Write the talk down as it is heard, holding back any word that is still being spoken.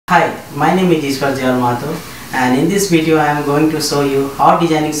Hi, my name is Mato, and in this video I am going to show you how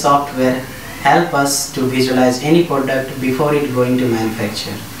designing software help us to visualize any product before it going to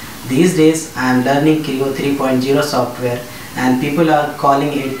manufacture. These days I am learning Creo 3.0 software and people are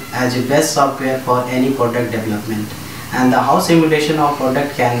calling it as the best software for any product development. And the how simulation of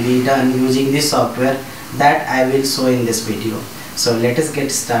product can be done using this software that I will show in this video. So let us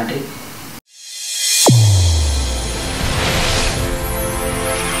get started.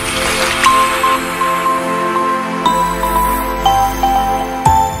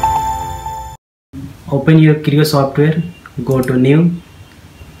 Open your Creo software, go to new,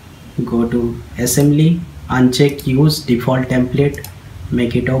 go to assembly, uncheck use default template,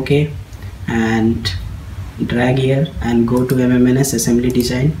 make it OK, and drag here and go to MMNS assembly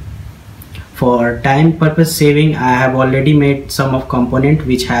design. For time purpose saving, I have already made some of component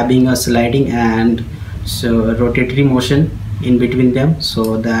which having a sliding and so rotatory motion in between them,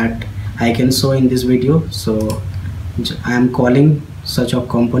 so that I can show in this video. So I am calling such a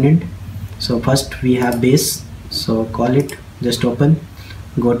component. So first we have base, so call it, just open,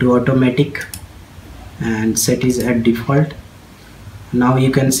 go to automatic and set is at default. Now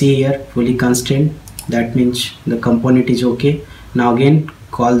you can see here fully constrained, that means the component is okay. Now again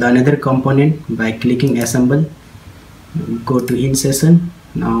call the another component by clicking assemble, go to in session,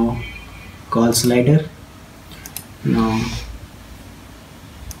 now call slider, now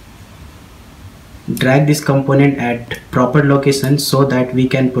drag this component at proper location so that we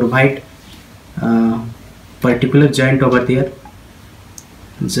can provide particular joint over there.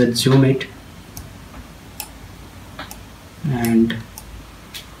 Just zoom it and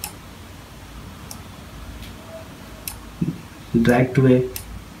drag to a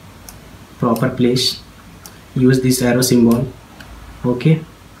proper place, use this arrow symbol, okay,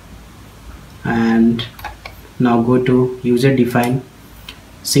 and now go to user define.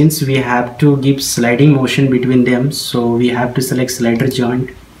 Since we have to give sliding motion between them, so we have to select slider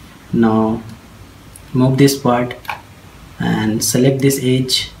joint. Now move this part and select this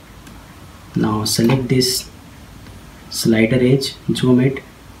edge. Now select this slider edge, zoom it,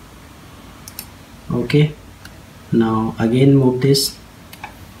 okay. Now again move this,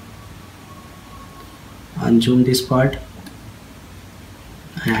 unzoom this part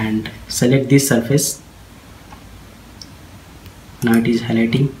and select this surface. Now it is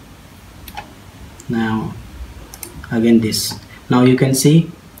highlighting. Now again this. Now you can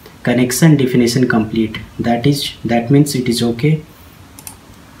see connection definition complete, that means it is okay.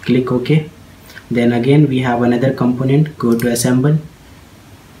 Click OK. Then again we have another component, go to assemble,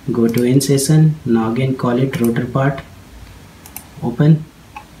 go to in session, now again call it rotor part, open,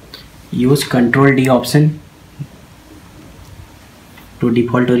 use Ctrl D option to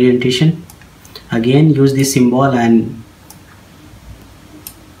default orientation. Again use this symbol and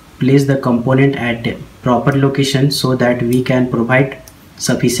place the component at proper location so that we can provide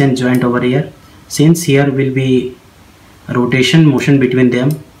sufficient joint over here. Since here will be rotation motion between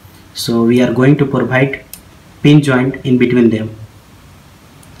them, so we are going to provide pin joint in between them.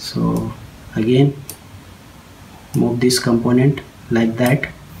 So again move this component like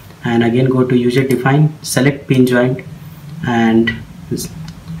that and again go to user define, select pin joint and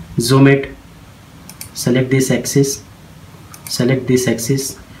zoom it, select this axis, select this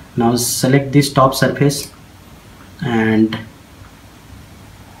axis. Now select this top surface and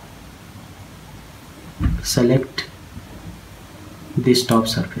select this top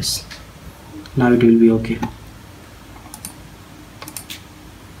surface. Now it will be okay.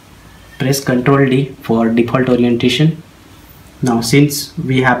 Press Ctrl D for default orientation. Now since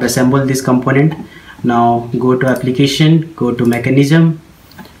we have assembled this component, now go to application, go to mechanism,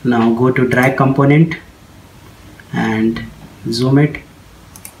 now go to drag component and zoom it,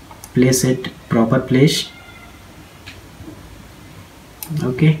 place it proper place,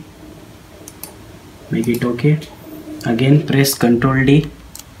 okay, make it okay. Again press Ctrl D.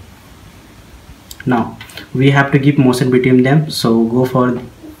 Now we have to give motion between them, so go for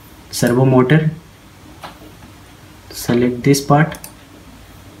servo motor, select this part,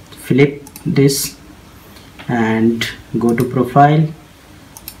 flip this and go to profile,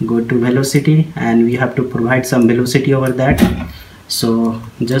 go to velocity, and we have to provide some velocity over that, so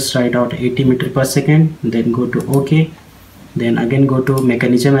just write out 80 meters per second, then go to OK. Then again go to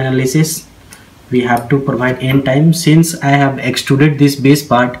mechanism analysis, we have to provide end time. Since I have extruded this base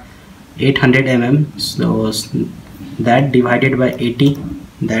part 800 mm, so that divided by 80,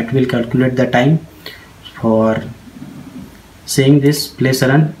 that will calculate the time. For saying this, place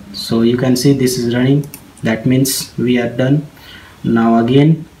run, so you can see this is running, that means we are done. Now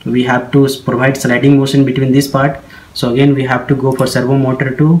again we have to provide sliding motion between this part, So again we have to go for servo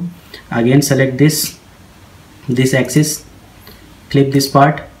motor 2. Again select this axis, click this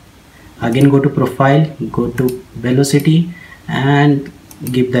part, again go to profile, go to velocity and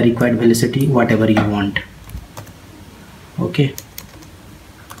give the required velocity whatever you want. Okay,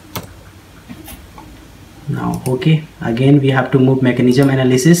 now okay, again we have to move mechanism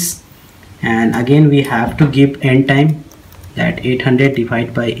analysis, and again we have to give end time, that 800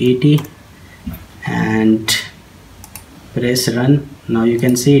 divided by 80, and press run. Now you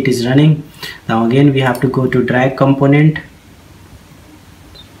can see it is running. Now again we have to go to drag component.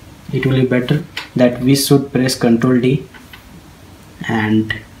 It will be better that we should press Ctrl D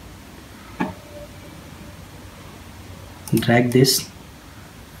and drag this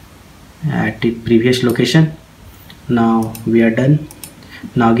at the previous location. Now we are done.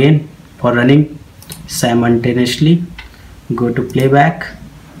 Now again for running simultaneously, go to playback.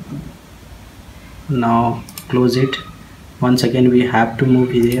 Now close it. Once again we have to move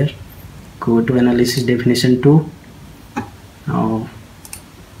here, go to analysis definition 2. Now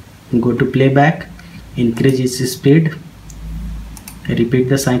go to playback, increase its speed, repeat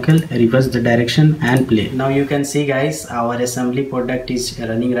the cycle, reverse the direction and play. Now you can see guys, our assembly product is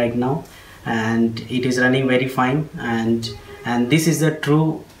running right now, and it is running very fine, and this is the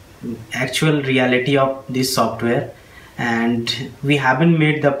true actual reality of this software. And we haven't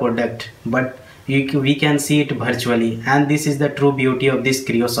made the product, but we can see it virtually, and this is the true beauty of this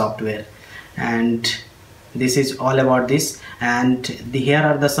Creo software. And this is all about this, and here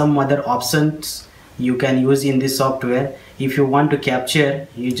are the some other options you can use in this software. If you want to capture,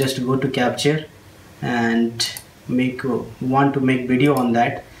 you just go to capture, and want to make video on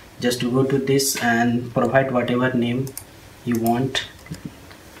that, just go to this and provide whatever name you want.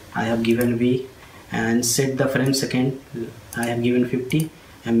 I have given V, and set the frame second, I have given 50,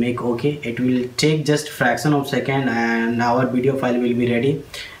 and make OK. It will take just fraction of second and our video file will be ready.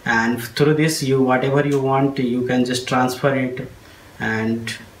 And through this, you whatever you want, you can just transfer it,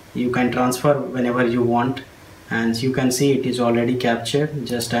 and you can transfer whenever you want. And you can see it is already captured.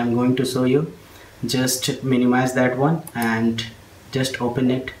 Just I'm going to show you. Just minimize that one and just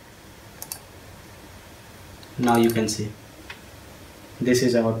open it. Now you can see this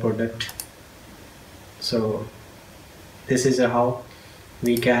is our product. So this is how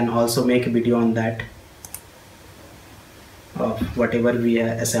we can also make a video on that of whatever we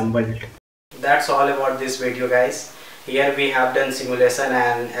assembled. That's all about this video guys. Here we have done simulation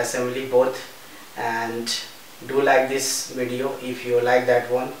and assembly both, and do like this video if you like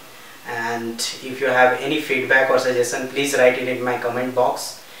that one, and if you have any feedback or suggestion, please write it in my comment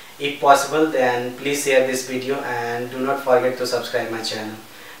box. If possible, then please share this video, and do not forget to subscribe my channel.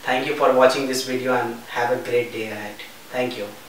 Thank you for watching this video, and have a great day ahead. Thank you.